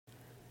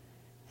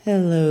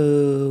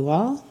Hello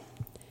all.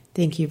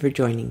 Thank you for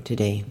joining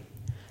today.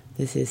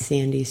 This is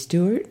Sandy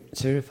Stewart,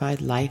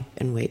 Certified Life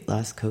and Weight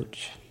Loss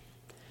Coach.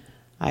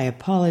 I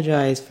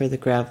apologize for the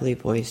gravelly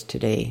voice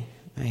today.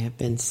 I have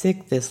been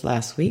sick this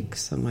last week,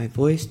 so my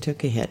voice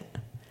took a hit.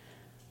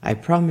 I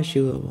promise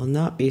you it will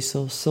not be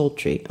so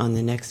sultry on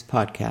the next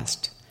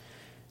podcast,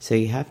 so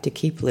you have to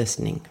keep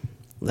listening.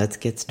 Let's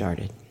get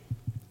started.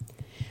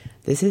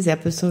 This is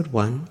episode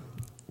 1.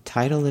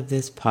 Title of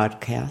this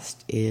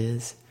podcast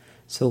is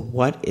So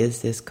What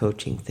is this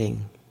coaching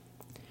thing?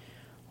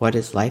 What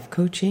is life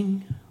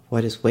coaching?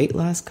 What is weight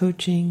loss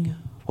coaching?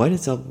 What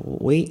is a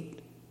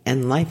weight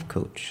and life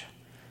coach?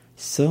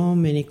 So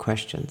many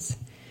questions.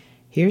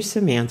 Here's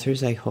some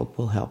answers I hope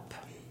will help.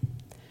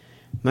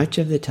 Much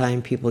of the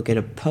time people get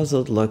a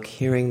puzzled look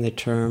hearing the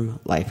term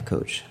life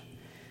coach.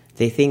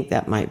 They think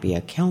that might be a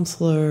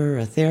counselor,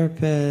 a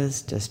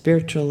therapist, a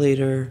spiritual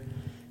leader,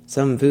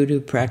 some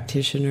voodoo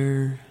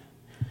practitioner.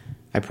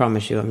 I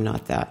promise you I'm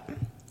not that.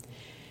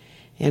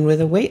 And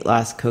with a weight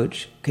loss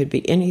coach, could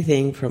be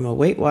anything from a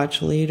Weight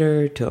Watch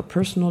leader to a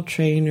personal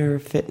trainer,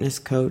 fitness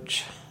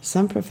coach,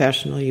 some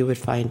professional you would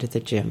find at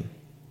the gym.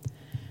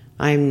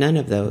 I am none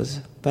of those,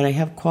 but I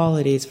have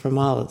qualities from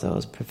all of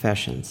those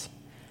professions,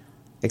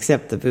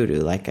 except the voodoo,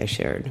 like I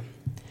shared.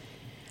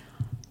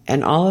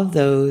 And all of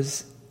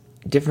those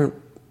different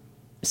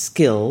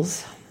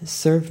skills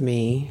serve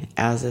me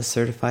as a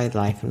certified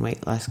life and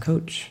weight loss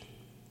coach.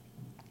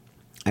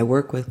 I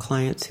work with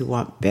clients who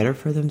want better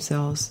for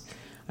themselves.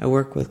 I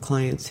work with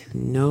clients who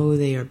know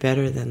they are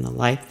better than the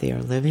life they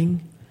are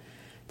living.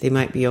 They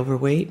might be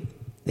overweight.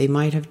 They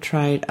might have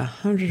tried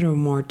 100 or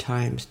more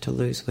times to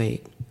lose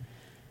weight.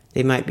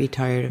 They might be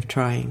tired of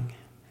trying.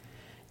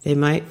 They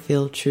might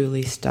feel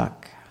truly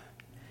stuck.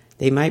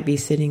 They might be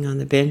sitting on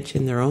the bench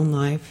in their own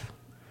life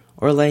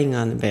or laying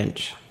on the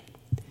bench.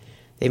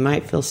 They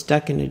might feel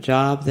stuck in a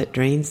job that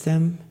drains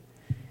them,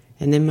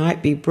 and they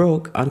might be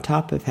broke on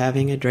top of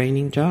having a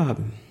draining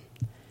job.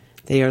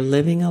 They are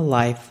living a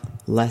life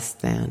less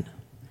than.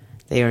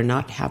 They are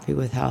not happy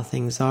with how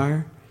things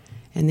are,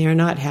 and they are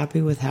not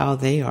happy with how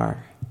they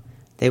are.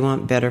 They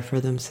want better for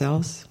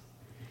themselves,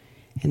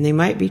 and they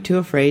might be too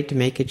afraid to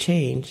make a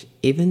change,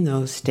 even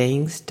though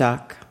staying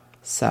stuck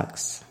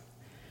sucks.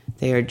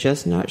 They are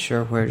just not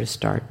sure where to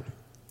start.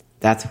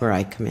 That's where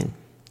I come in.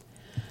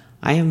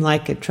 I am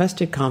like a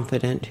trusted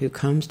confidant who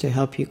comes to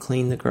help you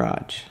clean the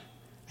garage.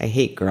 I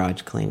hate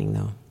garage cleaning,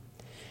 though.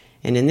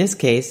 And in this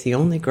case, the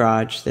only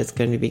garage that's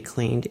going to be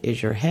cleaned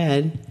is your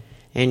head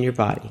and your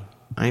body.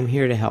 I'm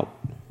here to help.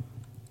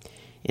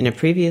 In a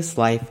previous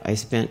life, I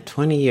spent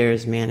 20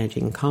 years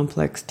managing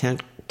complex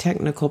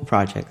technical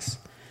projects.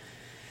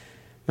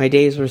 My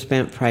days were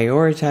spent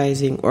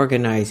prioritizing,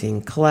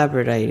 organizing,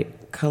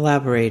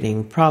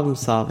 collaborating,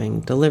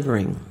 problem-solving,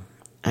 delivering.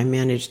 I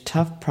managed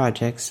tough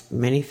projects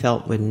many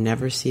felt would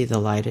never see the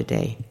light of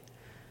day.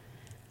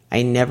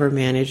 I never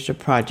managed a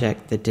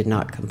project that did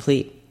not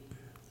complete,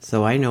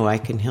 so I know I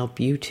can help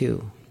you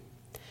too.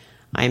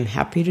 I am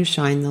happy to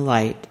shine the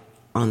light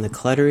on the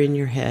clutter in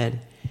your head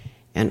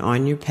and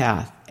on your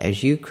path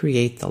as you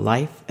create the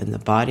life and the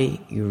body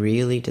you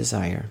really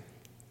desire.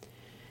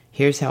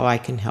 Here's how I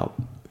can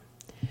help.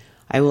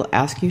 I will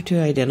ask you to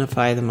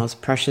identify the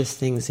most precious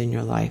things in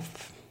your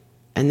life,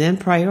 and then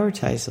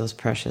prioritize those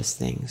precious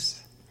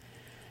things.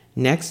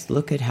 Next,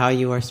 look at how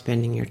you are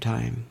spending your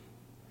time.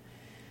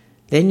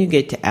 Then you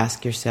get to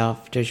ask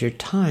yourself, does your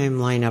time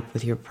line up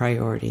with your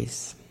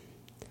priorities?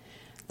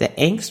 The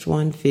angst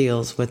one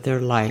feels with their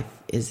life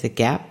is the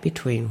gap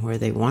between where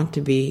they want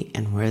to be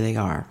and where they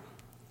are.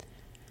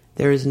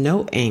 There is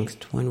no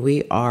angst when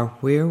we are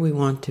where we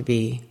want to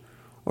be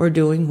or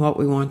doing what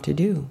we want to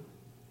do.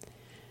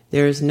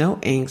 There is no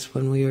angst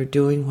when we are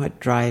doing what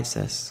drives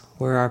us,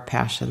 where our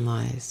passion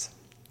lies.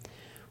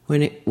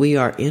 When we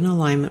are in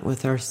alignment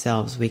with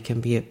ourselves, we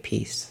can be at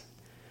peace.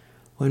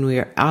 When we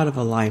are out of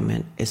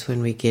alignment is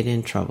when we get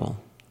in trouble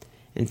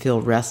and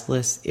feel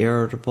restless,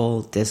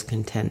 irritable,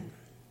 discontent.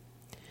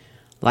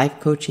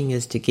 Life coaching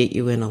is to get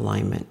you in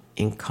alignment,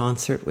 in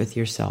concert with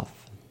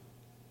yourself.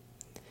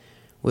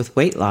 With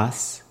weight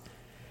loss,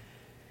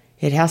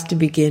 it has to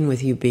begin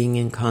with you being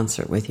in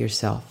concert with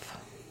yourself.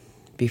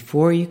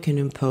 Before you can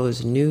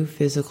impose new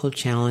physical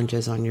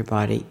challenges on your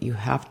body, you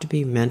have to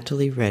be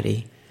mentally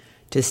ready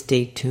to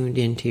stay tuned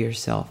into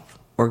yourself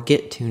or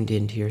get tuned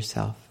into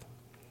yourself.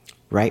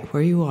 Right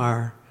where you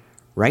are,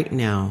 right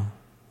now,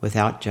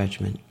 without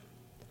judgment.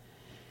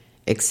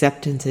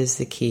 Acceptance is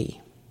the key.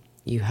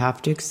 You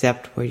have to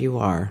accept where you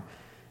are,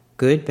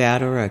 good,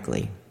 bad, or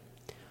ugly.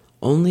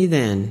 Only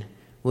then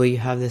will you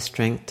have the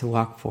strength to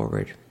walk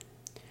forward.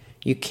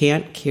 You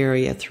can't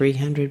carry a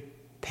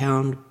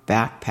 300-pound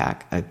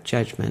backpack of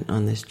judgment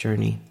on this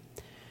journey.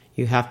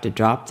 You have to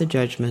drop the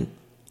judgment,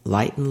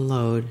 lighten the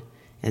load,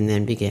 and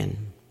then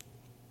begin.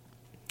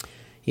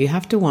 You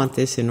have to want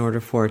this in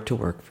order for it to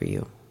work for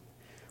you.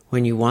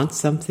 When you want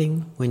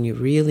something, when you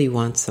really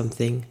want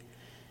something,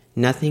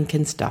 nothing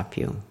can stop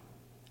you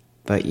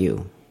but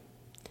you.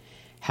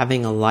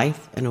 Having a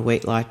life and a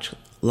weight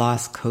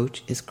loss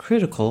coach is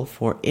critical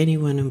for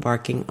anyone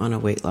embarking on a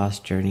weight loss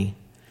journey.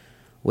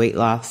 Weight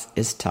loss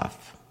is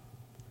tough.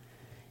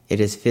 It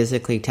is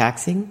physically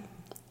taxing.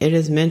 It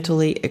is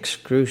mentally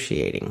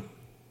excruciating.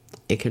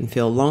 It can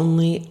feel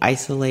lonely,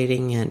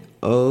 isolating, and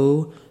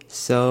oh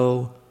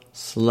so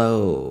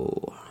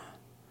slow.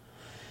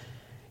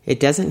 It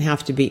doesn't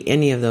have to be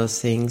any of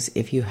those things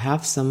if you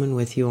have someone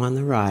with you on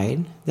the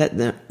ride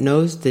that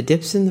knows the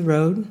dips in the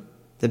road,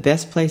 the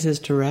best places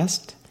to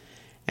rest,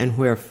 and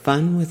where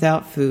fun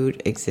without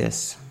food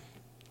exists.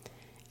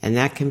 And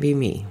that can be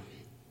me.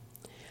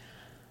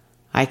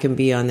 I can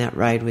be on that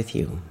ride with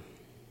you.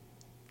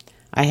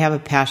 I have a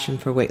passion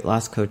for weight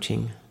loss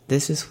coaching.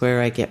 This is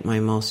where I get my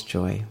most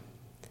joy.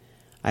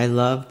 I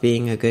love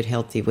being a good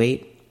healthy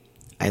weight.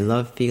 I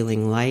love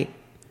feeling light.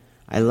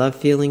 I love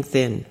feeling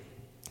thin.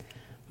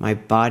 My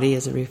body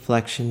is a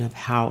reflection of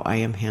how I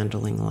am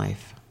handling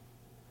life.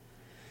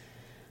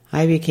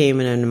 I became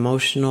an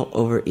emotional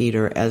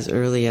overeater as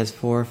early as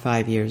 4 or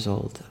 5 years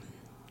old.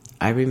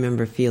 I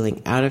remember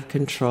feeling out of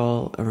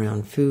control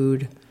around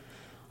food,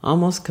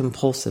 almost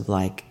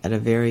compulsive-like at a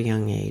very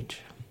young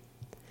age.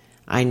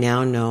 I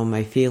now know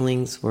my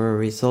feelings were a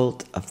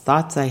result of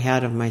thoughts I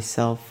had of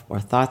myself or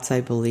thoughts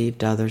I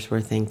believed others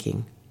were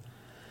thinking.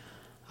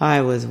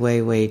 I was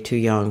way too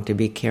young to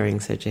be carrying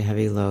such a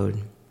heavy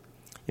load.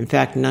 In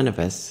fact, none of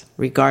us,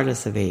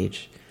 regardless of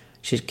age,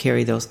 should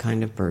carry those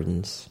kind of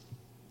burdens.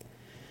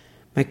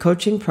 My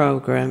coaching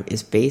program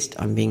is based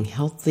on being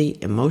healthy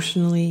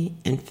emotionally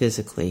and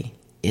physically,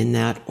 in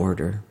that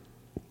order.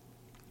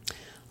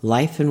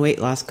 Life and weight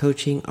loss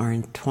coaching are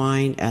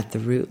entwined at the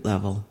root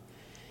level.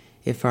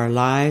 If our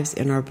lives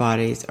and our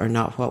bodies are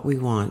not what we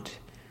want,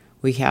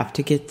 we have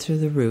to get to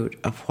the root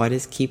of what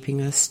is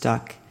keeping us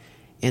stuck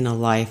in a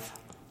life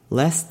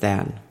less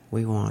than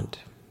we want.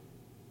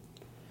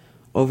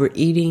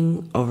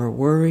 Overeating,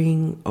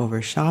 overworrying,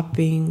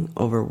 overshopping,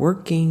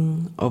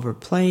 overworking,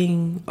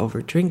 overplaying,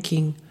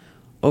 overdrinking,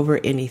 over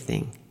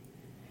anything.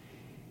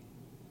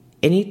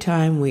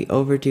 Anytime we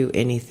overdo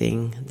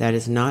anything that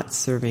is not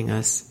serving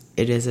us,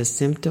 it is a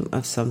symptom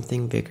of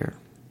something bigger.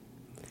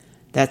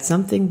 That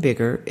something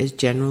bigger is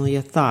generally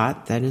a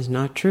thought that is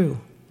not true,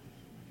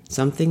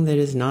 something that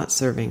is not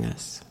serving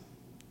us.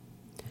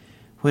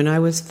 When I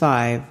was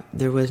 5,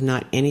 there was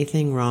not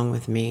anything wrong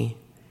with me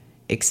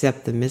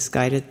except the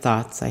misguided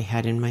thoughts I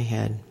had in my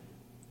head.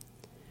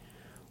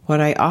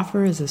 What I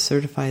offer as a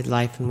certified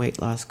life and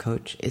weight loss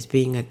coach is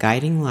being a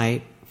guiding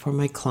light for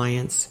my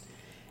clients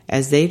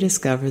as they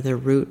discover the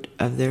root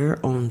of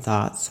their own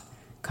thoughts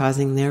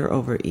causing their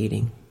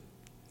overeating.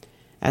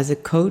 As a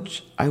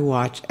coach, I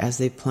watch as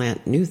they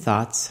plant new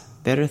thoughts,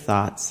 better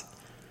thoughts,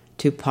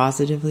 to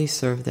positively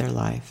serve their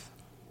life.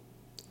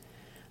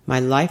 My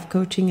life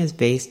coaching is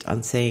based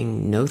on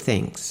saying no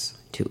thanks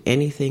to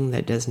anything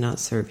that does not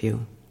serve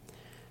you,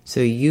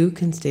 so you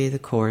can stay the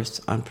course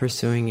on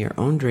pursuing your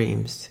own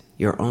dreams,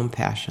 your own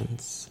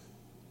passions.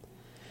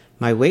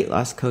 My weight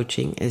loss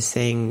coaching is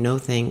saying no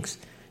thanks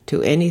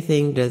to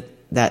anything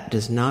that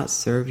does not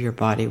serve your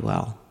body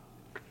well.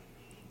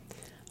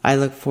 I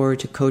look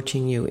forward to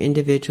coaching you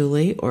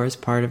individually or as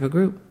part of a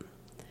group.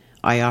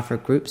 I offer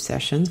group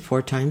sessions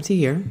 4 times a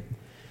year,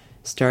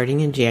 starting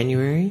in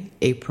January,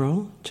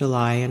 April,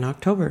 July, and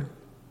October.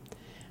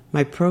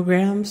 My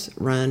programs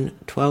run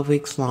 12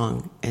 weeks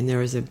long, and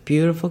there is a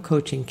beautiful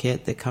coaching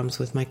kit that comes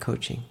with my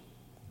coaching.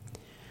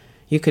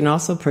 You can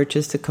also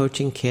purchase the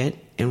coaching kit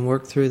and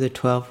work through the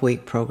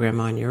 12-week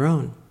program on your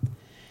own.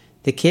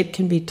 The kit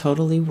can be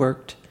totally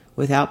worked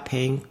without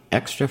paying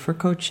extra for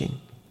coaching.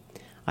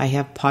 I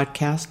have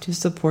podcasts to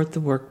support the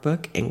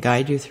workbook and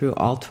guide you through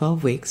all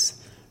 12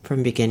 weeks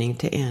from beginning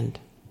to end.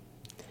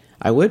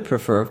 I would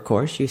prefer, of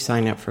course, you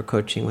sign up for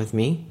coaching with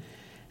me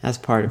as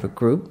part of a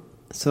group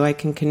so I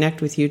can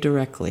connect with you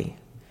directly,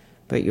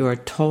 but you are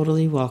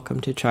totally welcome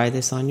to try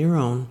this on your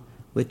own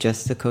with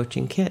just the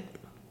coaching kit.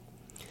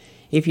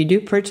 If you do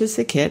purchase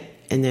the kit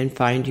and then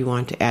find you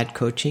want to add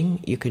coaching,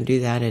 you can do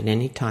that at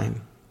any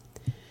time.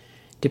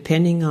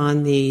 Depending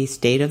on the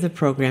state of the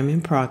program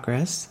in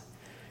progress,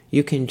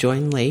 you can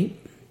join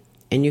late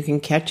and you can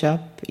catch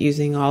up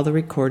using all the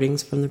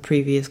recordings from the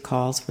previous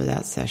calls for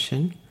that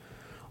session,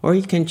 or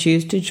you can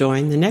choose to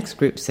join the next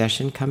group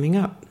session coming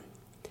up.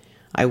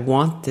 I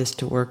want this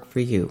to work for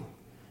you,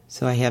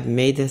 so I have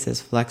made this as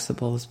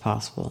flexible as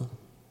possible.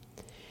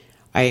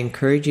 I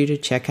encourage you to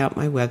check out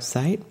my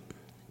website,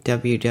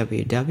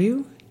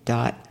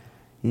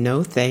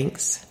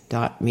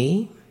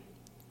 www.nothanks.me.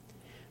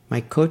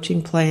 My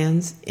coaching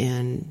plans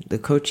and the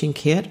coaching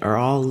kit are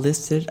all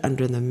listed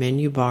under the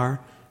menu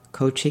bar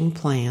Coaching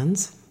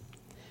Plans.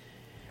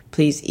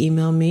 Please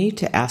email me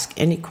to ask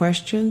any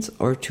questions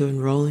or to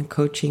enroll in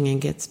coaching and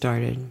get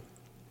started.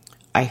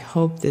 I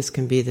hope this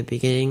can be the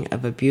beginning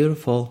of a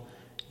beautiful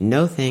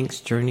no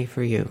thanks journey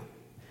for you.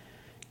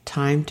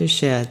 Time to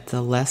shed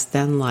the less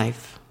than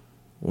life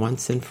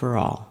once and for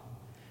all.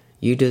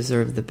 You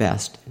deserve the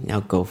best. Now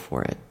go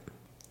for it.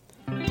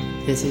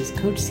 This is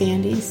Coach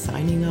Sandy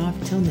signing off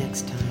till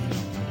next time.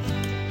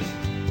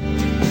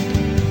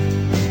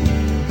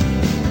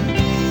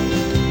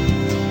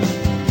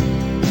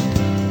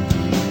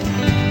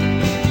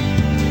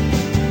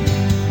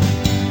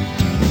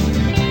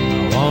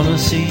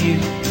 see you,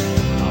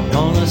 I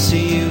wanna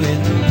see you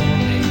in the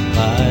morning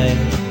light.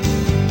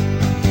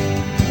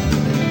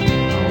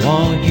 I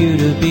want you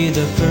to be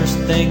the first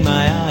thing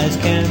my eyes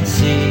can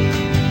see.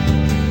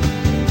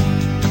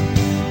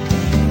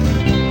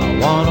 I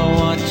wanna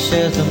watch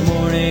as the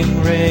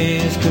morning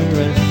rays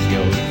caress